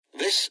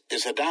This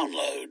is a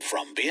download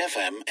from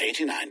BFM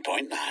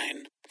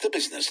 89.9, the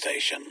business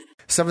station.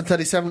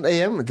 7:37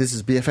 a.m. This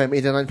is BFM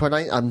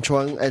 89.9. I'm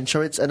Chuang and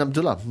Charitz and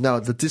Abdullah. Now,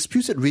 the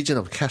disputed region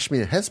of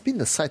Kashmir has been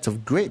the site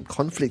of great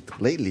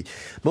conflict lately.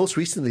 Most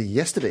recently,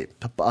 yesterday,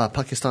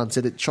 Pakistan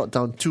said it shot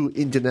down 2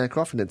 Indian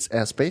aircraft in its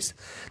airspace.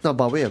 Now,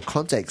 by way of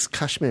context,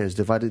 Kashmir is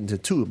divided into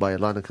 2 by a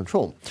line of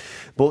control.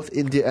 Both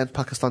India and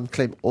Pakistan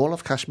claim all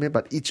of Kashmir,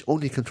 but each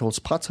only controls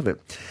parts of it.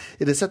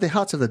 It is at the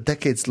heart of the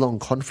decades-long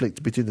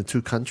conflict between the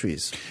two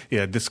countries.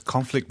 Yeah, this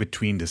conflict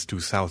between these two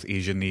South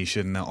Asian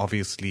nations,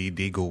 obviously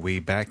they go way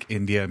back.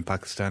 India and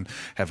Pakistan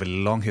have a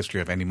long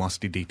history of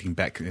animosity dating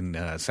back in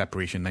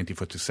separation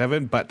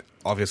 1947, but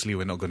obviously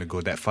we're not going to go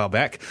that far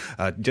back.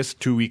 Just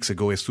 2 weeks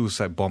ago, a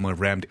suicide bomber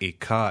rammed a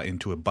car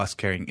into a bus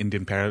carrying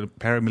Indian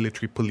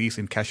paramilitary police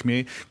in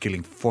Kashmir,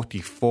 killing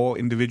 44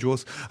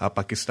 individuals.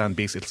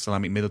 Pakistan-based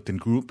Islamic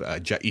militant group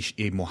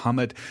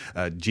Jaish-e-Mohammed,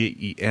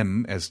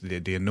 JEM as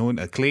they are known,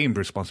 claimed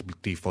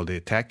responsibility for the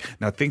attack.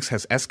 Now things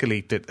has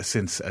escalated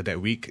since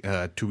that week.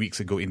 2 weeks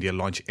ago, India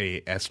launched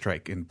a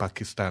airstrike in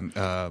Pakistan,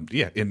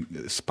 in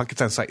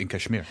Pakistan's site in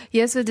Kashmir.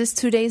 Yeah, so this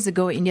 2 days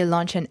ago, India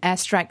launched an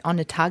airstrike on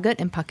a target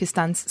in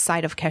Pakistan's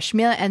side of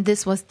Kashmir, and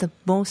this was the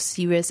most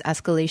serious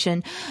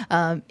escalation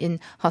in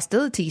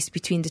hostilities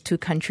between the two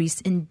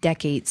countries in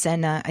decades.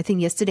 And I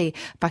think yesterday,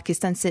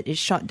 Pakistan said it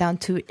shot down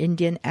 2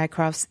 Indian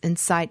aircrafts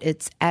inside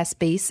its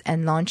airspace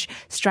and launched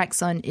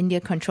strikes on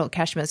India-controlled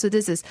Kashmir. So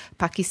this is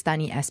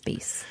Pakistani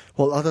airspace.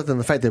 Well, other than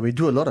the fact that we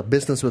do a lot of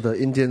business with the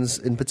Indians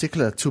in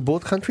particular, to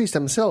both countries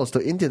themselves,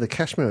 to India, the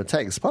Kashmir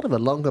attack is part of a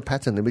longer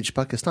pattern in which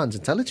Pakistan's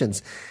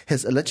intelligence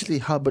has allegedly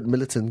harbored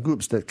militant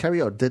groups that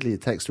carry out deadly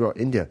attacks throughout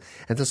India.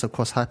 And this, of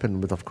course,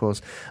 happened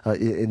with,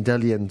 in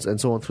Delhi and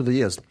so on through the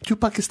years. To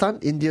Pakistan,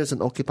 India is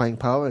an occupying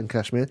power in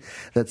Kashmir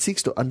that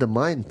seeks to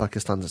undermine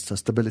Pakistan's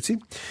stability.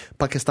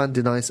 Pakistan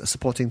denies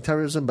supporting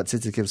terrorism, but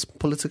says it gives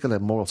political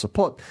and moral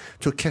support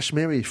to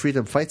Kashmiri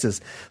freedom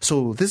fighters.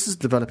 So this is a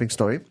developing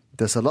story.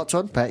 There's a lot to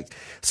unpack.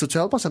 So to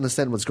help us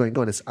understand what's going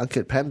on is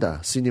Ankit Panda,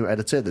 Senior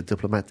Editor at The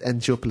Diplomat and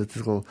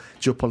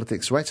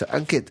geopolitics writer.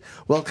 Ankit,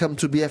 welcome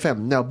to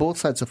BFM. Now, both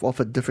sides have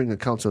offered differing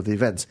accounts of the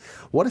events.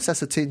 What is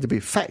ascertained to be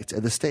fact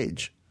at this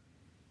stage?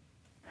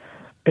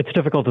 It's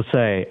difficult to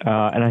say,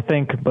 and I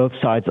think both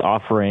sides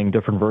offering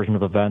different versions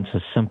of events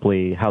is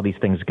simply how these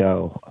things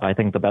go. I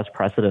think the best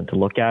precedent to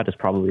look at is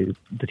probably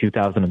the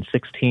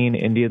 2016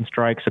 Indian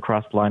strikes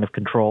across the line of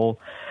control.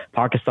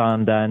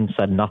 Pakistan then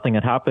said nothing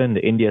had happened.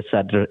 India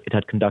said it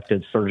had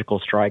conducted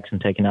surgical strikes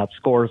and taken out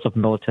scores of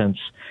militants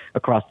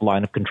across the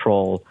line of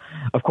control.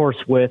 Of course,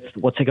 with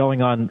what's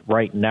going on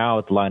right now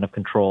at the line of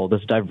control,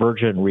 this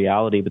divergent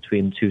reality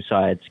between the two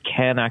sides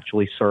can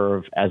actually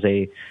serve as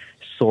a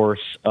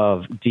source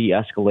of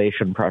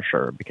de-escalation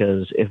pressure,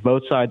 because if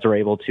both sides are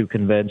able to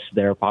convince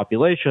their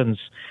populations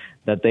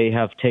that they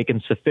have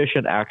taken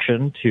sufficient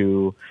action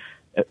to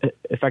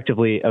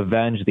effectively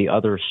avenge the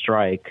other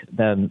strike,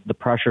 then the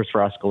pressures for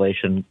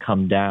escalation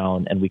come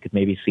down and we could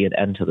maybe see an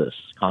end to this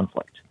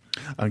conflict.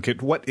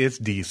 Ankit, what is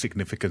the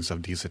significance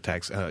of these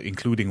attacks,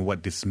 including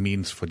what this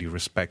means for the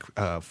respect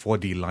for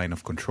the line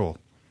of control?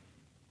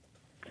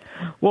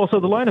 Well, so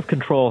the line of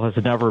control has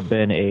never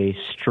been a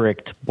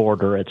strict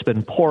border. It's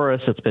been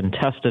porous. It's been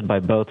tested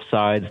by both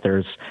sides.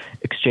 There's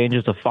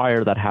exchanges of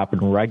fire that happen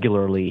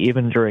regularly,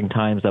 even during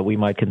times that we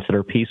might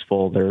consider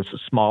peaceful. There's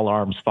small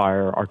arms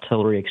fire,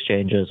 artillery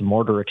exchanges,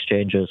 mortar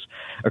exchanges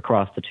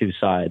across the two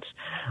sides.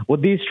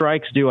 What these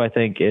strikes do, I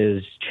think,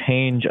 is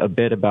change a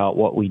bit about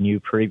what we knew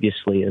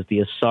previously as the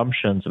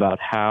assumptions about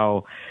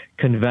how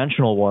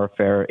conventional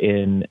warfare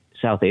in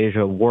South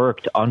Asia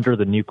worked under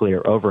the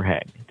nuclear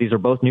overhang. These are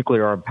both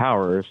nuclear armed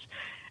powers,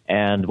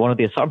 and one of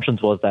the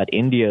assumptions was that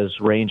India's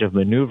range of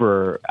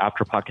maneuver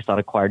after Pakistan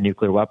acquired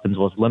nuclear weapons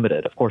was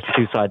limited. Of course, the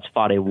two sides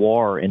fought a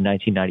war in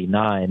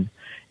 1999,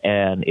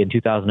 and in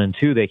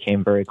 2002 they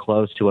came very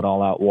close to an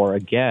all-out war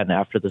again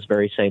after this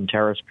very same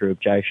terrorist group,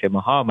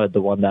 Jaish-e-Mohammed,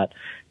 the one that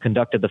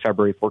conducted the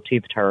February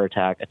 14th terror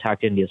attack,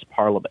 attacked India's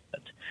parliament.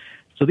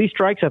 So these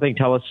strikes, I think,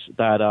 tell us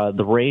that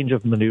the range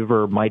of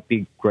maneuver might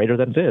be greater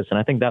than it is. And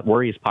I think that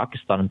worries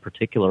Pakistan in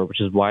particular,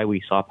 which is why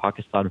we saw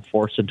Pakistan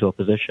forced into a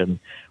position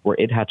where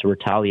it had to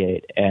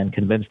retaliate and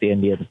convince the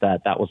Indians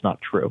that that was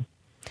not true.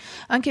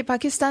 Ankit,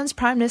 Pakistan's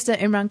Prime Minister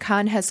Imran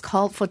Khan has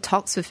called for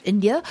talks with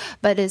India,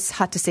 but it's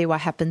hard to say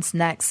what happens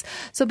next.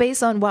 So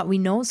based on what we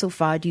know so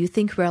far, do you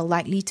think we're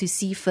likely to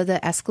see further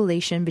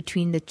escalation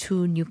between the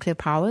two nuclear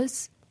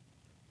powers?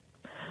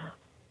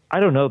 I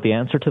don't know the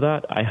answer to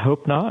that. I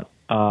hope not.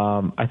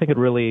 I think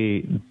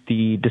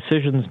the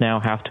decisions now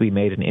have to be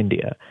made in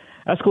India.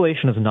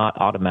 Escalation is not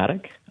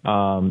automatic. We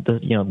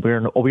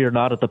are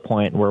not at the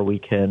point where we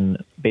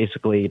can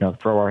basically,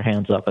 throw our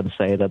hands up and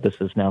say that this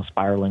is now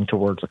spiraling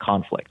towards a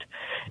conflict.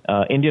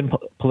 Indian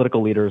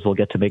political leaders will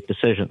get to make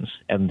decisions,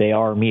 and they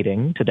are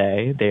meeting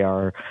today. They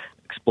are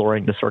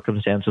exploring the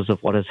circumstances of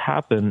what has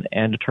happened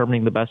and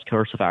determining the best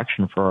course of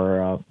action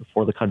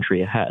for the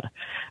country ahead.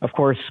 Of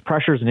course,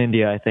 pressures in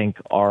India, I think,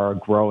 are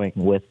growing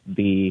with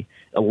the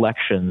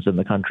elections in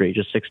the country,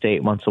 just 6 to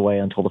 8 months away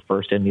until the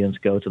first Indians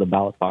go to the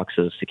ballot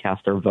boxes to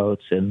cast their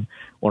votes in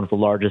one of the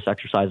largest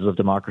exercises of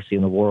democracy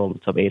in the world,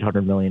 with some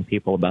 800 million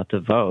people about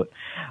to vote.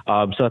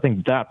 So I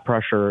think that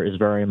pressure is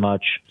very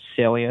much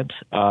salient,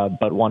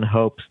 but one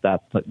hopes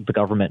that the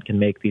government can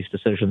make these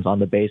decisions on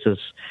the basis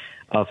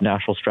of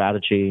national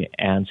strategy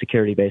and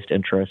security-based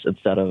interests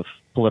instead of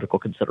political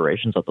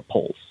considerations at the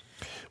polls.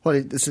 Well,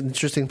 it's an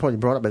interesting point you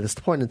brought up at this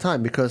point in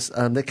time, because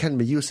they can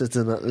be used as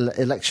an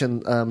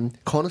election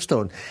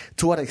cornerstone.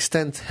 To what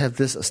extent has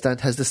this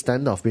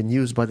standoff been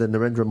used by the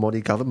Narendra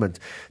Modi government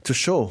to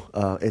show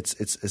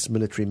its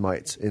military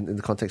might in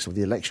the context of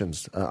the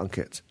elections,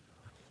 Ankit?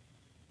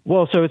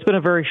 Well, so it's been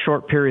a very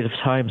short period of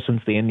time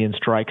since the Indian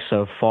strike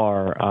so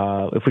far.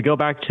 If we go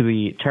back to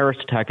the terrorist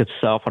attack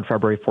itself on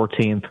February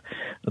 14th,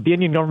 the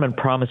Indian government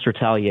promised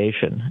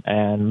retaliation,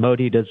 and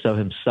Modi did so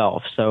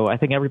himself. So I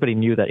think everybody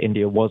knew that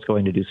India was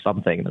going to do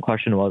something. And the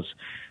question was,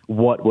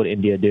 what would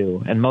India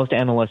do? And most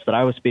analysts that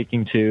I was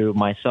speaking to,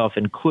 myself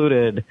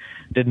included,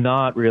 did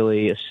not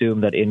really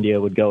assume that India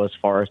would go as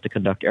far as to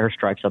conduct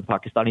airstrikes on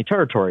Pakistani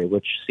territory,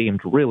 which seemed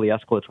really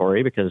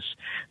escalatory because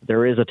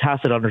there is a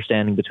tacit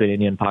understanding between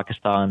India and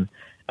Pakistan,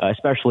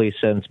 especially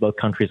since both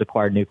countries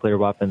acquired nuclear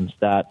weapons,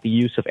 that the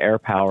use of air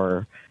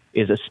power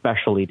is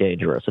especially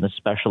dangerous and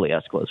especially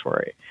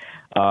escalatory.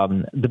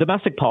 The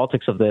domestic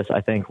politics of this,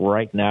 I think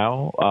right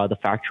now, the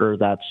factor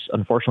that's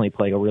unfortunately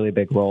playing a really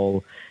big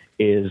role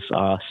is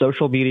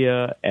social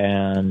media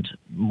and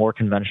more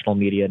conventional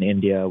media in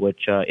India,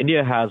 which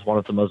India has one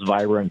of the most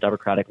vibrant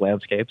democratic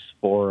landscapes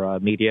for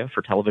media,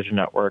 for television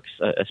networks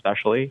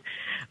especially.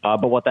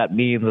 But what that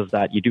means is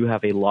that you do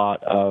have a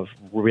lot of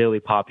really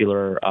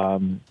popular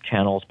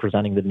channels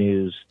presenting the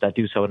news that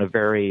do so in a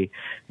very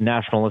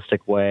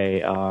nationalistic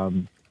way,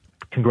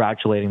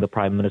 congratulating the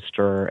prime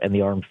minister and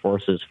the armed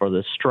forces for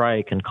this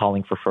strike and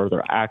calling for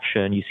further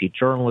action. You see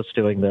journalists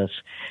doing this,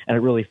 and it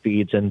really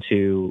feeds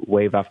into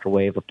wave after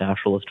wave of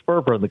nationalist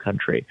fervor in the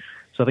country.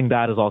 So I think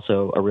that is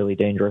also a really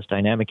dangerous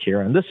dynamic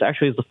here. And this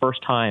actually is the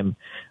first time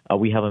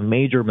we have a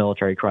major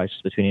military crisis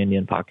between India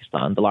and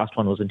Pakistan. The last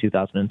one was in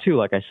 2002,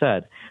 like I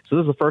said. So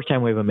this is the first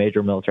time we have a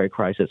major military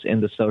crisis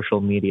in the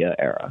social media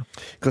era.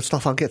 Good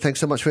stuff, Ankit. Thanks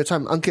so much for your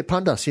time. Ankit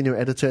Panda, senior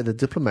editor at The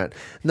Diplomat.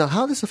 Now,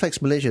 how this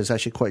affects Malaysia is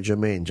actually quite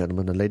germane,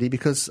 gentlemen and lady,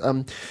 because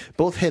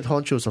both head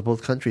honchos of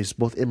both countries,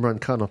 both Imran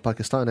Khan of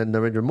Pakistan and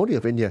Narendra Modi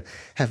of India,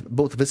 have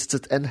both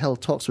visited and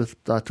held talks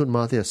with Tun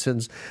Mahathir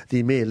since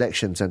the May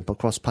elections. And of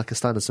course,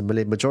 Pakistan is a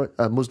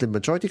Muslim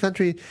majority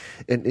country,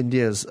 and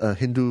India's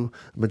Hindu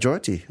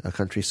majority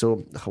country.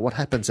 So what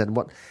happens and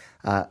what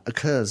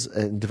occurs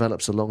and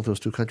develops along those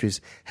two countries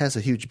has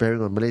a huge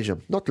bearing on Malaysia,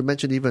 not to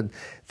mention even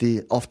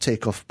the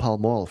offtake of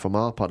palm oil from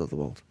our part of the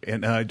world.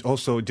 And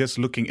also just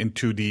looking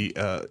into the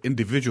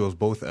individuals,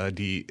 both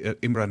the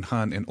Imran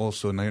Khan and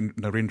also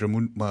Narendra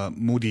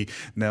Modi.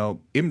 Now,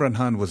 Imran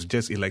Khan was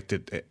just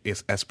elected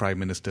as Prime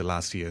Minister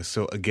last year.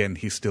 So again,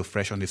 he's still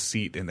fresh on his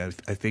seat. And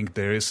I think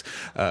there is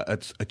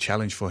a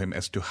challenge for him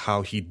as to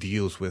how he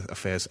deals with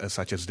affairs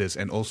such as this.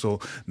 And also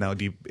now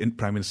the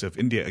Prime Minister of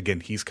India, again,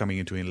 he's coming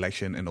into an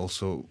election, and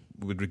also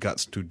with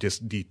regards to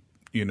just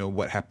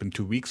what happened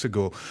 2 weeks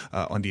ago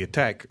on the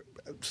attack.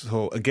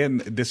 So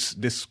again,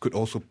 this could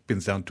also pin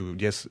down to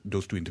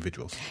those two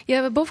individuals.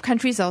 Yeah, but both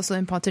countries are also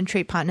important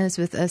trade partners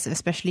with us,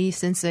 especially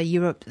since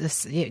Europe,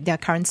 their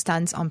current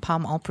stance on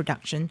palm oil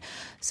production.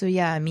 So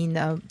yeah, I mean,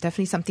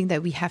 definitely something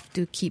that we have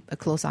to keep a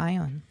close eye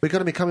on. We're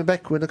going to be coming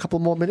back in a couple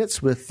more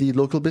minutes with the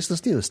local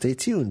business news. Stay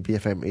tuned,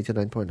 BFM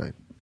 89.9.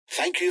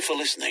 Thank you for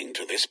listening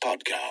to this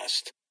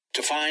podcast.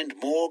 To find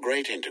more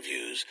great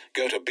interviews,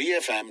 go to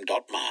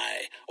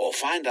bfm.my or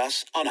find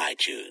us on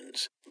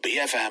iTunes.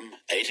 BFM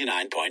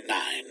 89.9,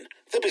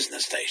 the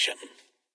business station.